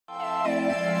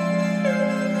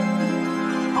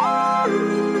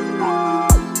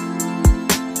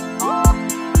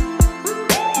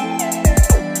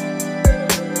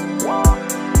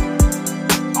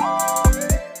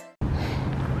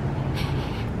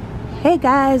Hey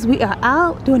guys, we are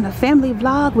out doing a family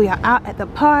vlog. We are out at the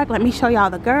park. Let me show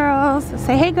y'all the girls.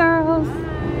 Say hey girls.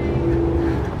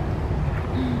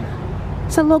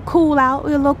 It's a little cool out.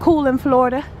 We're a little cool in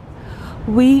Florida.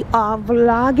 We are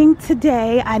vlogging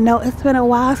today. I know it's been a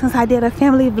while since I did a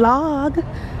family vlog.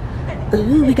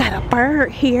 Ooh, we got a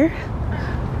bird here.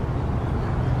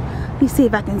 Let me see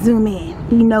if I can zoom in.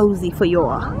 Be nosy for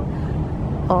y'all.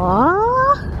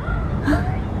 Oh,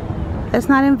 let's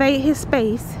not invade his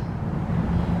space.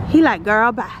 He like,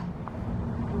 girl, bye.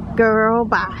 Girl,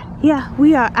 bye. Yeah,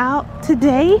 we are out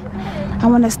today. I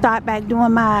want to start back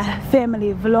doing my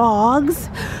family vlogs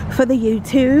for the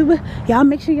YouTube. Y'all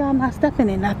make sure y'all not stepping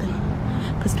in nothing,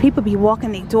 because people be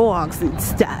walking their dogs and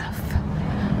stuff.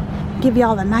 Give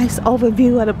y'all a nice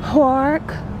overview of the park.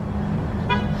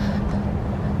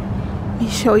 Let me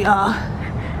show y'all.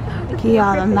 Give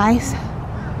y'all a nice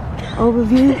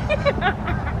overview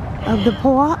of the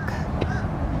park.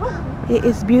 It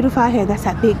is beautiful out here. That's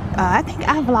that big, I think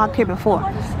I vlogged here before.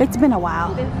 It's been a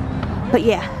while. But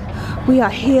yeah, we are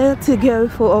here to go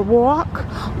for a walk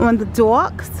on the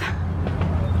docks.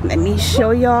 Let me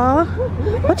show y'all.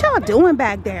 What y'all doing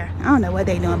back there? I don't know what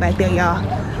they doing back there, y'all.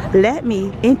 Let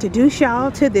me introduce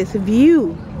y'all to this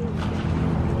view.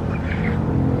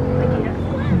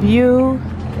 Beautiful.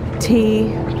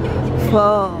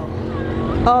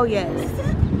 Oh yes.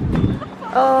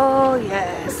 Oh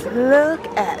yes, look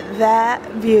at that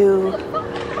view.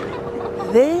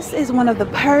 This is one of the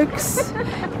perks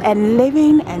and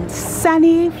living in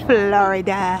sunny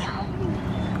Florida.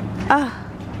 Ah,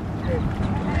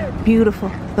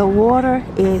 beautiful. The water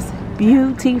is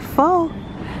beautiful.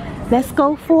 Let's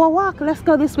go for a walk. Let's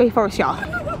go this way first, y'all.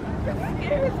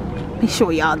 Let me show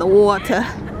y'all the water.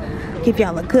 Give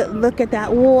y'all a good look at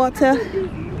that water.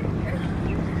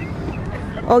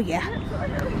 Oh yeah.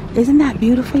 Isn't that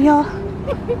beautiful, y'all?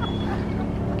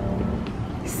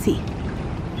 See.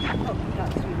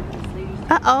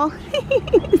 Uh-oh.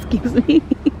 Excuse me.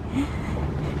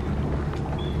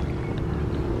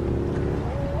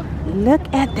 Look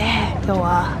at that,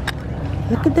 y'all.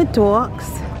 Look at the docks.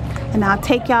 And I'll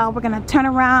take y'all. We're going to turn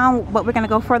around, but we're going to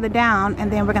go further down, and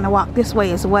then we're going to walk this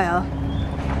way as well.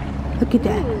 Look at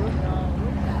that.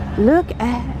 Look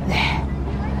at that.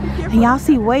 And y'all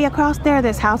see way across there,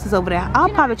 there's houses over there. I'll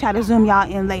probably try to zoom y'all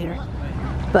in later,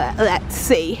 but let's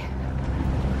see.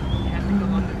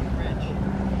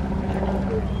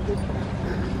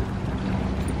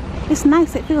 It's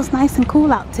nice. It feels nice and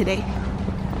cool out today.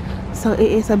 So it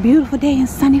is a beautiful day in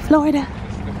sunny Florida.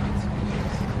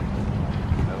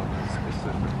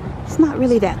 It's not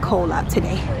really that cold out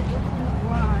today.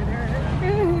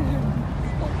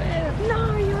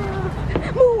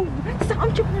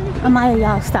 Amiyah,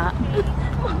 y'all stop.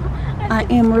 I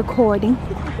am recording.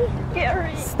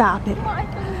 Stop it.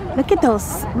 Look at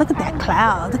those, look at that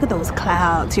cloud. Look at those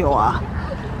clouds, y'all.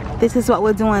 This is what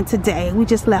we're doing today. We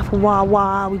just left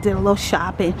Wawa. We did a little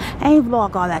shopping. I ain't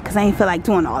vlog all that because I ain't feel like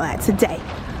doing all that today.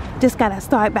 Just gotta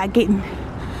start by getting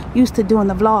used to doing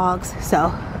the vlogs.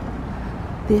 So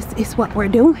this is what we're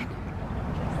doing.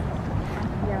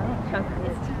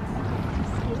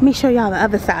 Let me show y'all the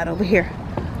other side over here.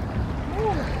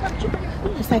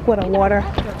 It's like where the water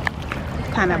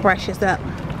kind of brushes up.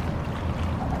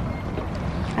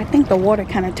 I think the water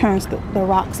kind of turns the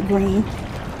rocks green.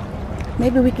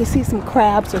 Maybe we can see some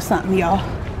crabs or something, y'all.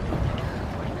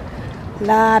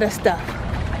 Lot of stuff.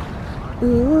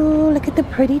 Ooh, look at the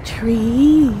pretty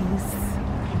trees.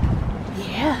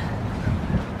 Yeah.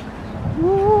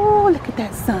 Ooh, look at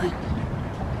that sun.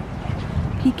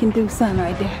 Peeking through sun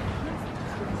right there.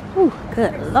 Ooh,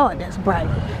 good Lord, that's bright.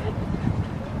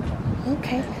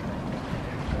 Okay.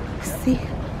 Let's see.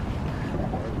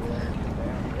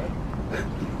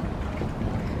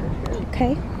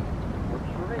 Okay.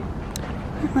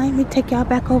 Let me take y'all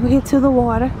back over here to the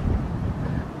water.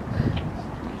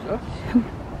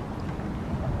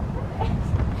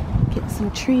 Get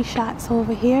some tree shots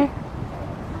over here.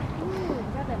 Ooh,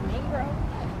 got a mangrove.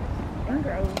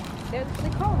 Mangrove. They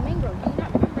call them mangrove. Do you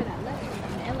not remember that lesson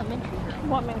in elementary?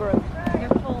 What mangrove? They're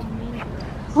called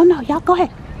mangroves. Oh no, y'all go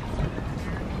ahead.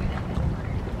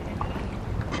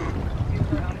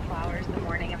 Flowers the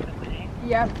morning of the wedding.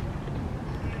 Yep.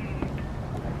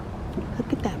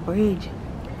 Look at that bridge.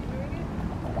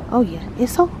 Oh yeah,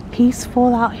 it's so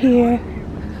peaceful out here.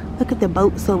 Look at the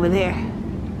boats over there.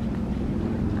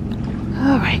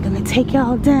 Alright, gonna take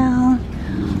y'all down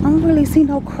I don't really see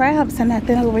no crabs or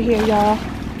nothing over here, y'all.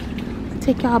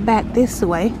 Take y'all back this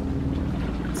way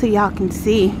so y'all can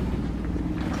see.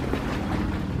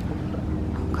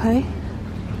 Okay.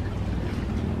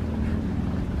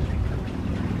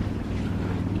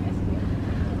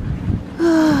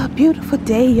 Beautiful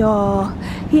day, y'all.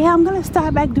 Yeah, I'm gonna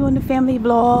start back doing the family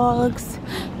vlogs,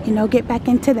 you know, get back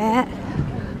into that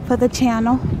for the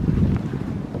channel.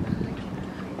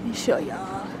 Let me show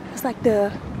y'all. It's like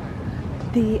the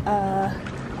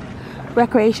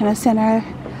recreational center.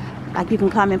 Like you can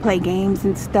come and play games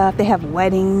and stuff. They have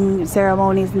wedding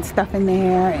ceremonies and stuff in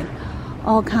there and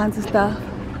all kinds of stuff.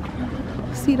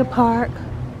 See the park.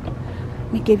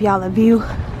 Let me give y'all a view.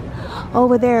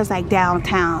 Over there is like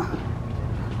downtown.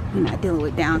 We're not dealing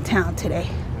with downtown today.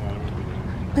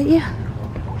 But yeah.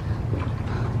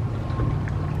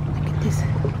 Look at this.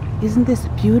 Isn't this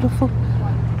beautiful?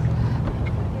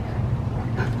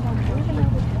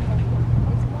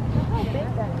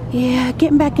 Yeah,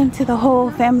 getting back into the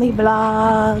whole family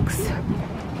vlogs.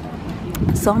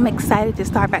 So I'm excited to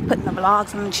start back putting the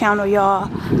vlogs on the channel,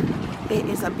 y'all. It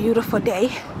is a beautiful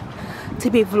day to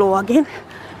be vlogging.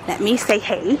 Let me say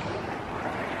hey.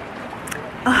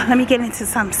 Let me get into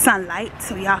some sunlight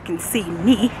so y'all can see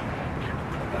me.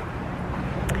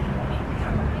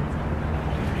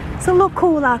 It's a little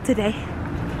cool out today.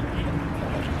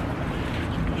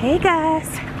 Hey guys,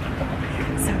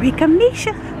 Sarika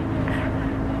Misha.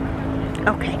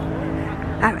 Okay,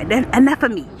 all right, then enough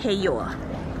of me. Hey y'all.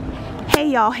 Hey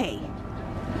y'all, hey.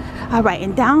 All right,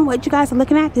 and down what you guys are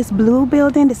looking at, this blue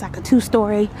building, it's like a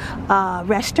 2-story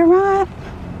restaurant.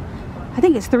 I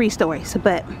think it's 3 stories,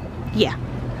 but yeah.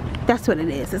 That's what it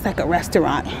is. It's like a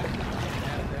restaurant.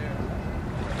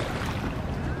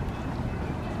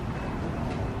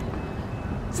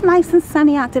 It's nice and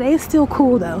sunny out today. It's still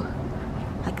cool though.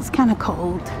 Like it's kind of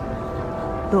cold.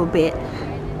 A little bit.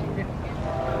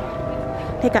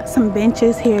 They got some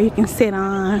benches here you can sit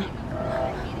on.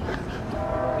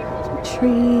 Some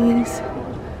trees.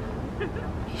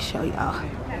 Let me show y'all.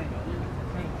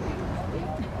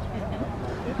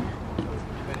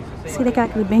 See, they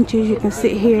got the benches. You can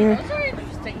sit here.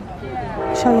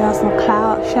 Show y'all some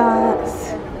cloud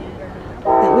shots.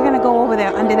 We're gonna go over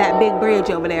there under that big bridge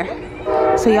over there,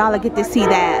 so y'all will get to see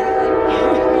that.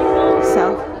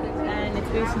 So,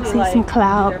 see some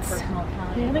clouds.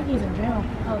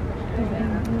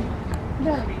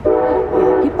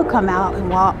 Yeah, people come out and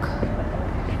walk.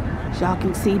 As y'all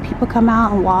can see, people come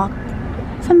out and walk.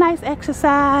 It's a nice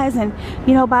exercise, and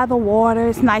you know, by the water,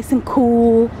 it's nice and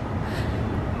cool.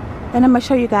 And I'm gonna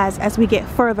show you guys as we get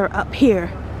further up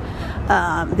here,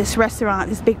 this restaurant,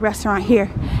 this big restaurant here,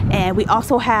 and we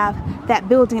also have that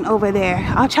building over there.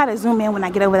 I'll try to zoom in when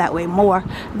I get over that way more.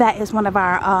 That is one of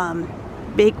our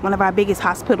biggest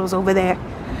hospitals over there.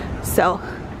 So,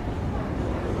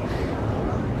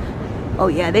 oh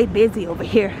yeah, they busy over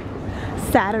here.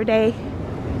 Saturday.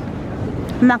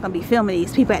 I'm not gonna be filming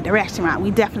these people at the restaurant.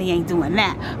 We definitely ain't doing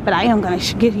that. But I am gonna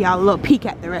give y'all a little peek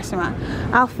at the restaurant.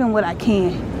 I'll film what I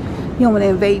can. You don't want to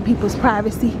invade people's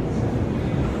privacy.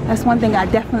 That's one thing I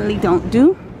definitely don't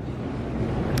do.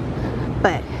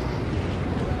 But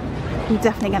we're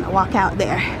definitely gonna walk out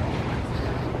there.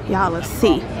 Y'all will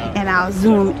see. And I'll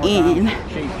zoom in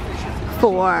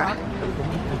for.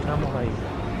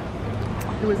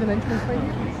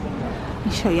 Let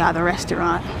me show y'all the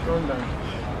restaurant.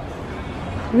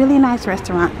 Really nice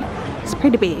restaurant. It's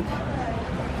pretty big.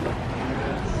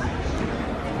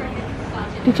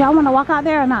 Did y'all want to walk out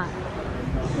there or not?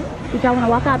 Did y'all want to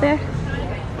walk out there?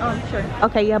 Sure.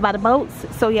 Okay, yeah, by the boats.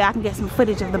 So yeah, I can get some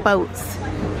footage of the boats.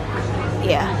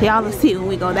 Yeah, y'all will see when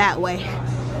we go that way.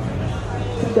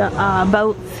 The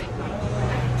boats.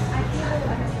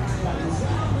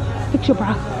 Picture,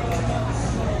 bro.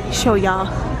 Show y'all.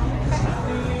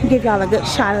 Give y'all a good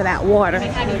shot of that water.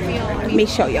 Let me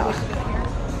show y'all.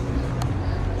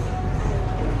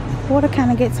 Water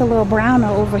kind of gets a little browner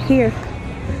over here.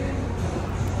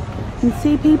 You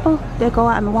see people, they go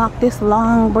out and walk this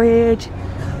long bridge.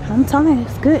 I'm telling you,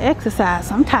 it's good exercise.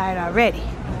 I'm tired already.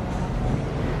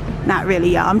 Not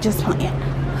really, y'all, I'm just playing.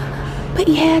 But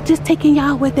yeah, just taking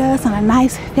y'all with us on a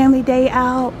nice family day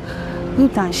out.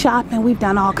 We've done shopping, we've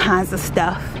done all kinds of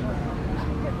stuff.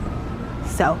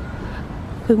 So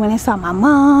we went and saw my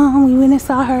mom, we went and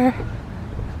saw her,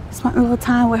 spent a little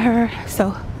time with her.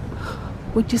 So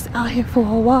we're just out here for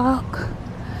a walk.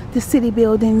 The city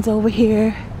buildings over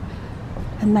here.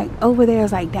 And like over there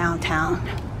is like downtown.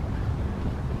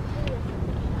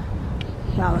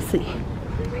 Y'all see.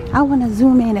 I want to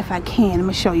zoom in if I can. I'm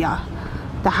gonna show y'all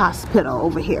the hospital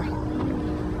over here.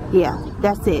 Yeah,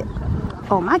 that's it.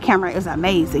 Oh, my camera is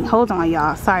amazing. Hold on,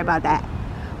 y'all. Sorry about that.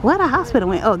 What a hospital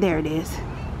went. Oh, there it is.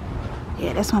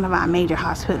 Yeah, that's one of our major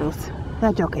hospitals.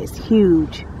 That joker is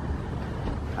huge.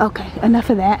 Okay, enough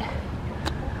of that.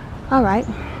 All right.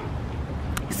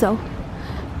 So,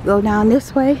 go down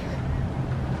this way.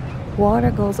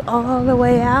 Water goes all the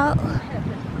way out.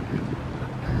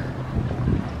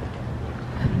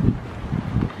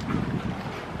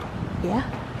 Yeah.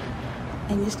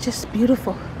 And it's just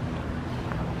beautiful.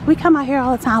 We come out here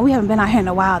all the time. We haven't been out here in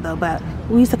a while though, but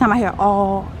we used to come out here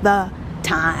all the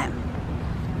time.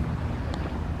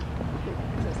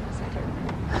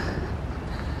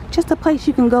 Just a place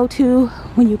you can go to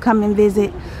when you come and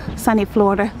visit sunny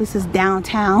Florida. This is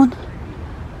downtown.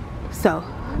 So,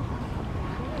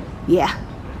 yeah.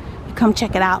 You come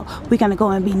check it out. We're gonna go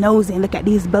and be nosy and look at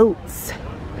these boats.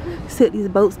 See what these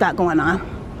boats got going on.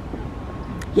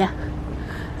 Yeah.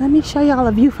 Let me show y'all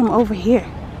a view from over here.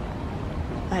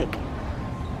 Like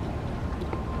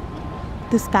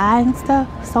the sky and stuff,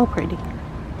 so pretty.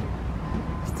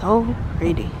 So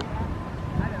pretty.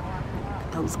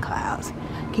 Those clouds.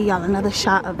 Give y'all another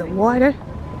shot of the water.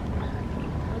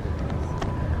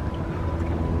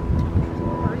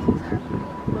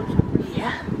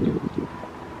 Yeah.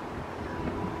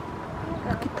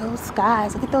 Look at those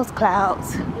skies. Look at those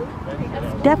clouds.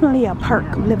 Definitely a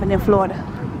perk of living in Florida.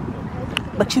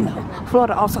 But you know,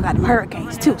 Florida also got them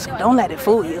hurricanes too, so don't let it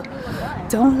fool you.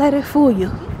 Don't let it fool you.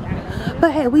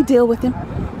 But hey, we deal with them.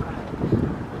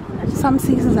 Some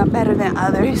seasons are better than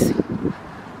others.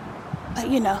 But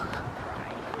you know,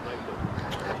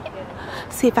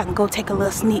 see if I can go take a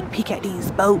little sneak peek at these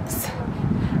boats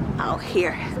out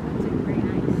here.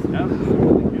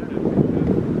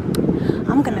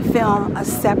 I'm gonna film a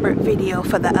separate video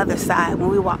for the other side when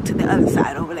we walk to the other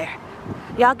side over there.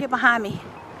 Y'all get behind me.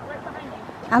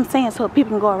 I'm saying so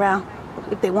people can go around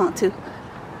if they want to.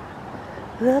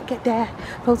 Look at that.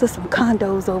 Those are some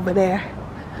condos over there.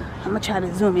 I'm gonna try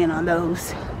to zoom in on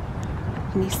those.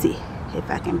 Let me see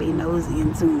if I can be nosy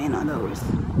and zoom in on those.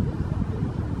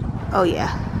 Oh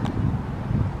yeah.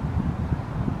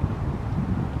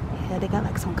 Yeah, they got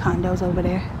like some condos over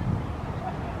there.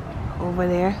 Over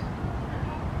there.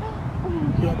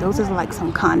 Yeah, those are like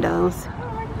some condos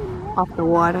off the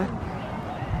water.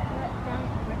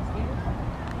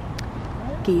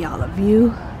 Give y'all a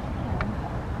view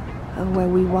of where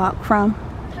we walk from.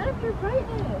 The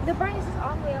brightness is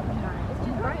all the way up behind. It's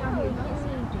too bright out here. You can't see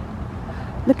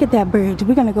anything. Look at that bridge.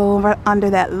 We're gonna go over under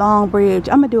that long bridge.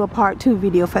 I'm gonna do a part 2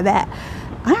 video for that.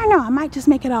 I don't know. I might just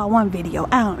make it all one video.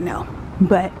 I don't know.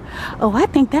 But oh, I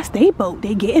think that's their boat.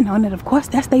 They getting on it. Of course,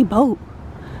 that's their boat.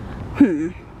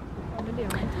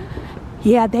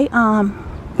 Yeah, they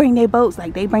bring their boats.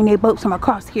 Like they bring their boats from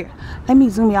across here. Let me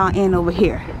zoom y'all in over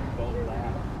here.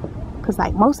 Cause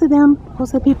like most of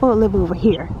the people live over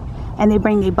here, and they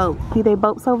bring their boat. See their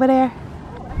boats over there,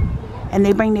 and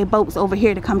they bring their boats over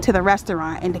here to come to the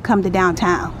restaurant and to come to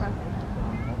downtown.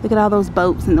 Look at all those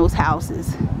boats and those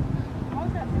houses.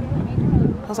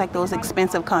 Those like those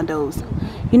expensive condos.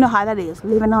 You know how that is,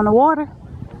 living on the water.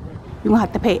 You're gonna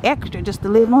have to pay extra just to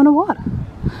live on the water.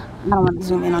 I don't want to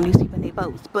zoom in on these people in their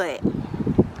boats, but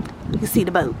you can see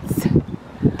the boats.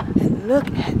 And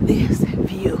look at this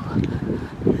view.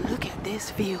 Look at this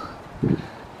view.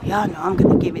 Y'all know I'm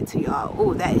gonna give it to y'all.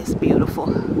 Oh, that is beautiful.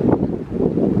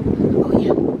 Oh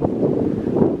yeah.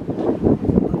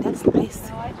 Oh, that's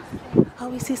nice. Oh,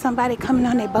 we see somebody coming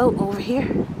on their boat over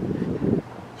here.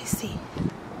 Let's see.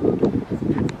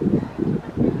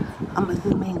 I'm gonna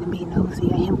zoom in and be nosy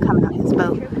at him coming on his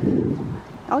boat.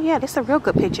 Oh yeah, this is a real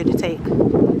good picture to take.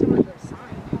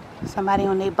 Somebody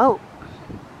on their boat.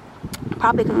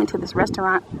 Probably coming to this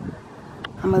restaurant.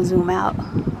 I'm gonna zoom out.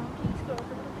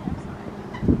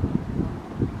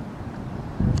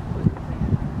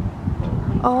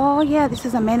 Oh yeah, this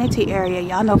is a manatee area.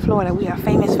 Y'all know Florida, we are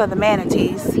famous for the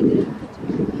manatees.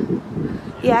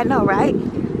 Yeah, I know, right?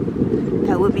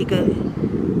 That would be good.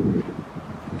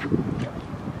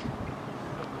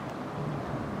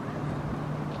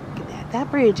 Look at that. That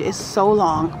bridge is so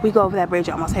long. We go over that bridge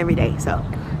almost every day, so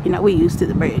you know we used to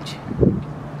the bridge.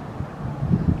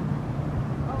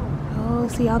 Oh,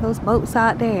 see all those boats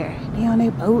out there. They on their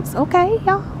boats. Okay,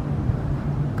 y'all.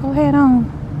 Go ahead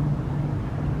on.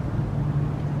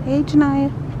 Hey,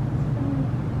 Janaya.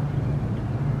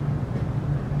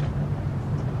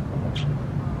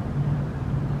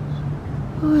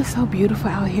 Oh, it's so beautiful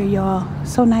out here, y'all.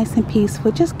 So nice and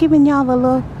peaceful. Just giving y'all a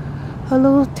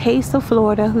little taste of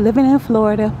Florida, living in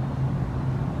Florida.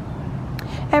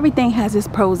 Everything has its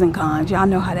pros and cons. Y'all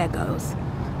know how that goes.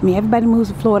 I mean, everybody moves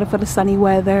to Florida for the sunny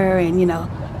weather, and you know,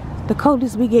 the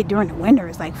coldest we get during the winter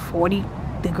is like 40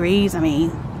 degrees. I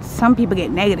mean, some people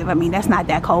get negative. I mean, that's not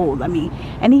that cold. I mean,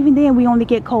 and even then we only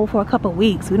get cold for a couple of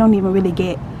weeks. We don't even really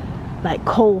get like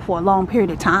cold for a long period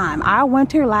of time. Our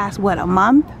winter lasts what, a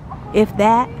month, if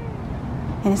that,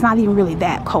 and it's not even really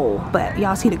that cold. But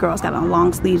y'all see the girls got on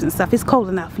long sleeves and stuff. It's cold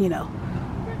enough, you know.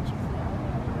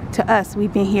 To us,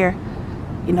 we've been here,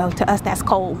 you know, to us that's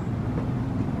cold.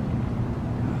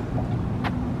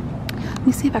 Let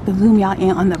me see if I can zoom y'all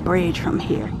in on the bridge from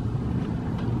here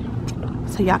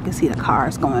so y'all can see the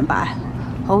cars going by.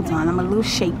 Hold on, I'm a little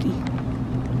shaky.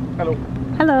 Hello.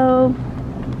 Hello.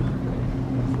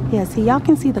 Yeah, see, y'all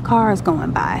can see the cars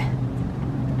going by.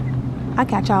 I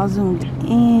got y'all zoomed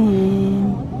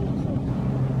in.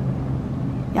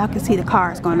 Y'all can see the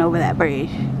cars going over that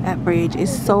bridge. That bridge is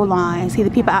so long. See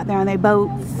the people out there on their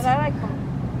boats. But I like them.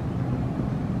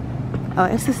 Oh,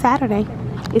 it's a Saturday.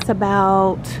 It's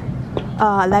about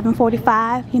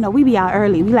 11:45. You know, we be out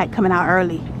early. We like coming out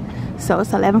early. So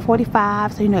it's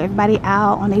 11:45. So, you know, everybody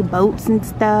out on their boats and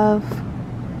stuff.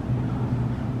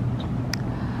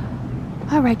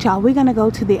 All right, y'all. We're going to go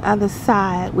to the other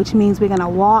side, which means we're going to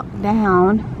walk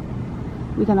down.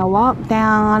 We're going to walk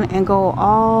down and go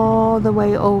all the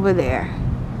way over there.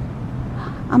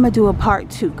 I'm going to do a part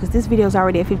 2 because this video is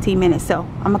already at 15 minutes. So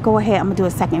I'm going to go ahead. I'm going to do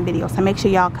a second video. So make sure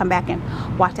y'all come back and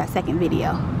watch that second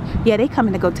video. Yeah, they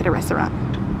coming to go to the restaurant.